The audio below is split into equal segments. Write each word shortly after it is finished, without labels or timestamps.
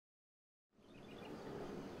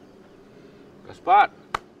Gaspar,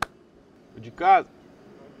 de casa?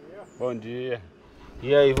 Bom dia.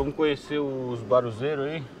 E aí, vamos conhecer os baruzeiros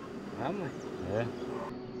aí? Vamos? É.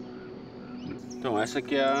 Então, essa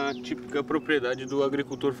aqui é a típica propriedade do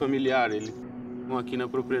agricultor familiar. Ele, aqui na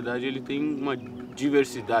propriedade, ele tem uma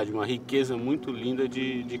diversidade, uma riqueza muito linda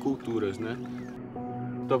de culturas, né?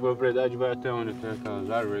 Tua propriedade vai até onde? Até aquelas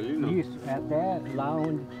árvores ali, não? Isso, é até lá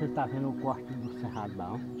onde você está vendo o corte do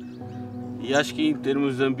cerradão. E acho que em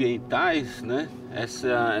termos ambientais, né,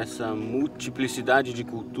 essa multiplicidade de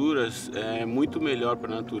culturas é muito melhor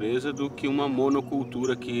para a natureza do que uma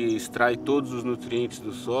monocultura que extrai todos os nutrientes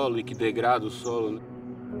do solo e que degrada o solo, né?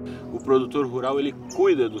 O produtor rural, ele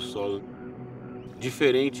cuida do solo,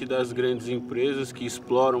 diferente das grandes empresas que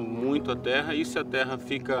exploram muito a terra, e se a terra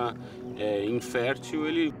fica infértil,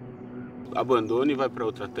 ele abandona e vai para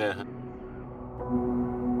outra terra.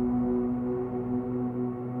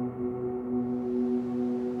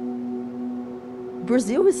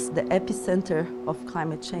 Brazil is the epicenter of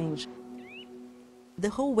climate change. The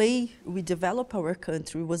whole way we developed our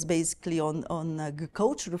country was basically on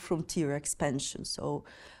agricultural frontier expansion. So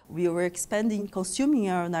we were expanding, consuming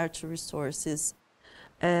our natural resources,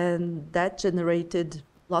 and that generated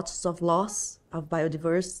lots of loss of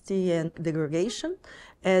biodiversity and degradation,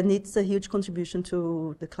 and it's a huge contribution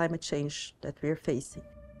to the climate change that we are facing.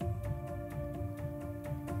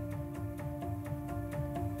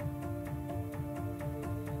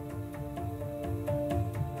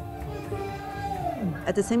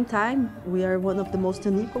 At the same time, we are one of the most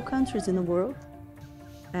unequal countries in the world.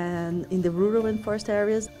 And in the rural and forest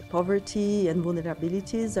areas, poverty and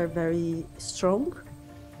vulnerabilities are very strong.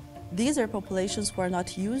 These are populations who are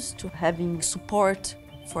not used to having support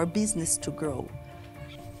for business to grow.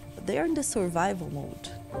 They are in the survival mode.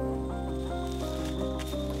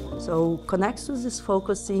 So Conexsus is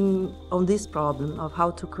focusing on this problem of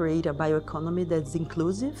how to create a bioeconomy that's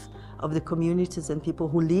inclusive of the communities and people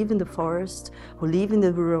who live in the forest, who live in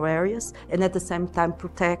the rural areas, and at the same time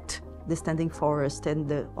protect the standing forest and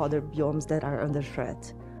the other biomes that are under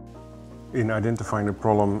threat. In identifying the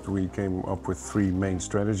problem, we came up with three main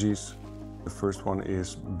strategies. The first one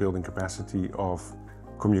is building capacity of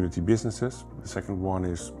community businesses. The second one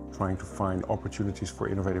is trying to find opportunities for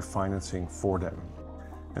innovative financing for them.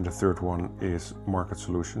 And the third one is market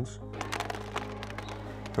solutions.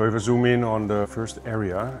 So if I zoom in on the first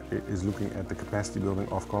area, it is looking at the capacity building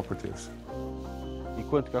of cooperatives. E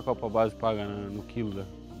quanto que a Copa Base paga no quilo do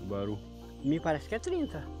baru? Me parece que é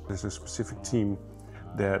 30. There's a specific team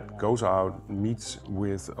that goes out, meets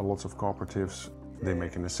with lots of cooperatives. They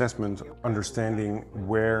make an assessment, understanding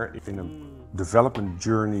where in a development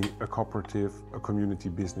journey a cooperative, a community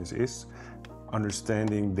business is,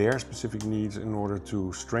 understanding their specific needs in order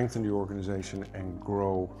to strengthen the organization and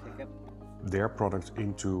grow their products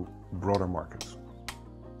into broader markets.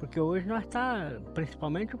 Porque hoje nós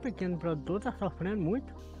principalmente o pequeno produtor está sofrendo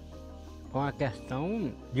muito com a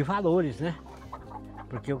questão de valores, né?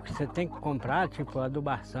 Porque o que você tem que comprar, tipo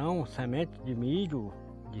adubação, semente de milho,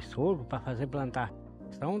 de sorgo para fazer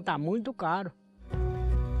plantação, está muito caro.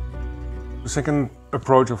 The second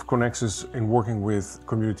approach of Conexsus in working with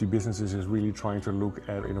community businesses is really trying to look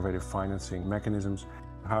at innovative financing mechanisms,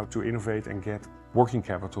 how to innovate and get working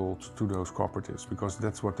capital to those cooperatives, because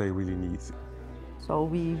that's what they really need. So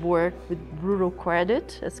we work with Rural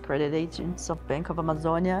Credit as credit agents of Bank of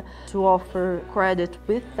Amazonia to offer credit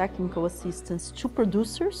with technical assistance to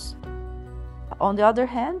producers. On the other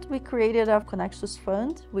hand, we created a Conexsus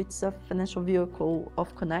Fund, which is a financial vehicle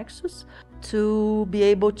of Conexsus, to be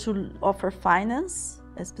able to offer finance,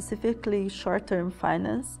 specifically short-term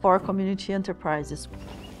finance, for community enterprises.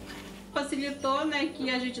 Facilitou, né, que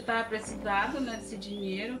a gente estava precisando, né, desse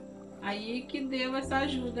dinheiro, aí que deu essa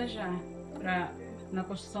ajuda já na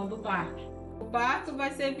construção do barco. O barco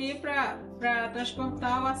vai servir para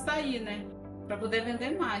transportar o açaí, né, para poder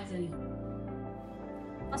vender mais aí.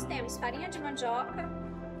 Nós temos farinha de mandioca,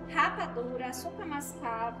 rapadura, açúcar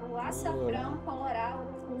mascavo, açafrão, colorau,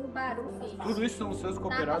 baru. Tudo isso são os seus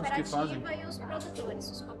cooperados que fazem? E os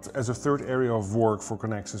produtores. As a third area of work for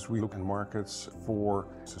Conexsus, we look at markets for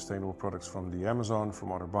sustainable products from the Amazon,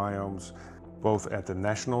 from other biomes, both at the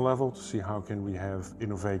national level to see how can we have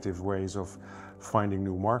innovative ways of finding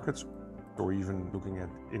new markets, or even looking at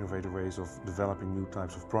innovative ways of developing new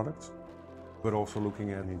types of products, but also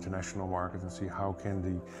looking at the international market and see how can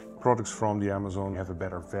the products from the Amazon have a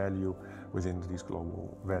better value within these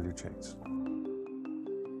global value chains.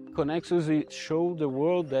 Conexsus show the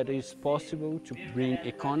world that it's possible to bring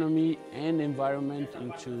economy and environment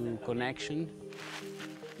into connection.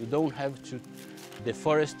 You don't have to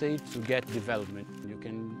deforestate to get development. You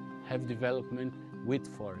can have development with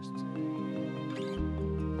forests.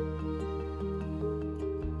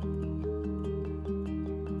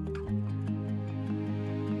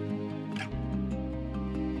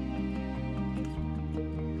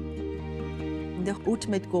 The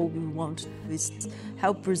ultimate goal we want is to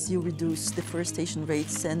help Brazil reduce deforestation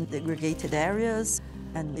rates and degraded areas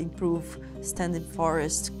and improve standing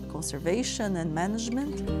forest conservation and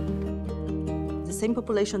management. The same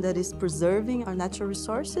population that is preserving our natural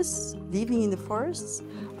resources, living in the forests,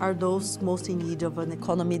 are those most in need of an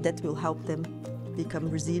economy that will help them become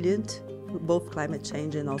resilient, both climate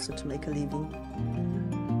change and also to make a living.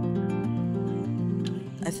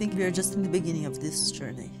 I think we are just in the beginning of this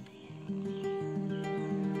journey.